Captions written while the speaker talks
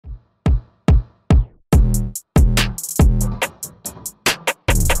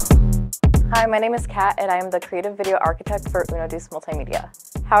Hi, my name is Kat and I am the creative video architect for UnoDeuce Multimedia.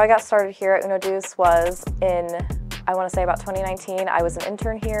 How I got started here at UnoDeuce was in, I want to say about 2019. I was an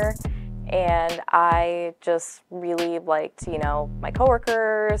intern here and I just really liked, my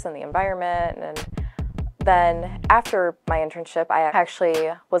coworkers and the environment. And then after my internship, I actually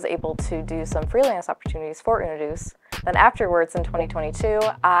was able to do some freelance opportunities for UnoDeuce. Then afterwards in 2022,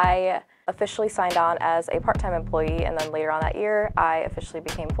 I officially signed on as a part-time employee, and then later on that year, I officially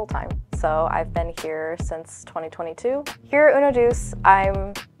became full-time. So I've been here since 2022. Here at UnoDeuce,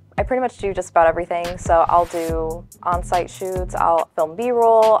 I pretty much do just about everything. So I'll do on-site shoots, I'll film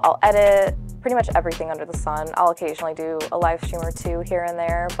B-roll, I'll edit, pretty much everything under the sun. I'll occasionally do a live stream or two here and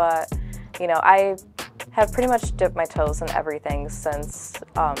there, but I have pretty much dipped my toes in everything since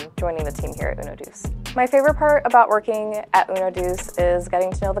joining the team here at UnoDeuce. My favorite part about working at UnoDeuce is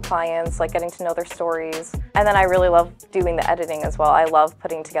getting to know the clients, getting to know their stories, and then I really love doing the editing as well. I love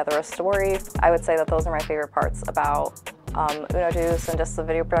putting together a story. I would say that those are my favorite parts about UnoDeuce and just the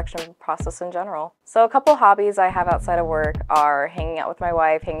video production process in general. So a couple hobbies I have outside of work are hanging out with my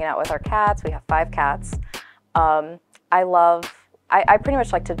wife, hanging out with our cats. We have 5 cats. I pretty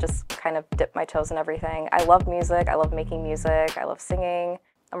much like to just kind of dip my toes in everything. I love music, I love making music, I love singing.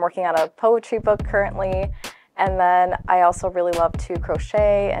 I'm working on a poetry book currently, and then I also really love to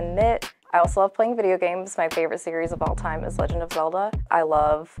crochet and knit. I also love playing video games. My favorite series of all time is Legend of Zelda. I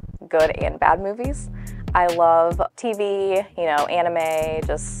love good and bad movies. I love TV, anime,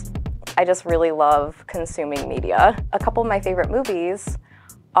 I just really love consuming media. A couple of my favorite movies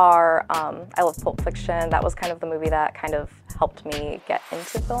are, I love Pulp Fiction. That was kind of the movie that kind of helped me get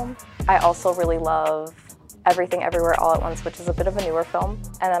into film. I also really love Everything Everywhere All at Once, which is a bit of a newer film.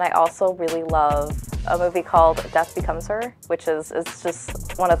 And then I also really love a movie called Death Becomes Her, which is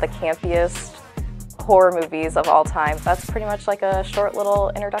just one of the campiest horror movies of all time. That's pretty much like a short little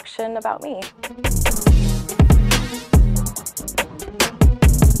introduction about me.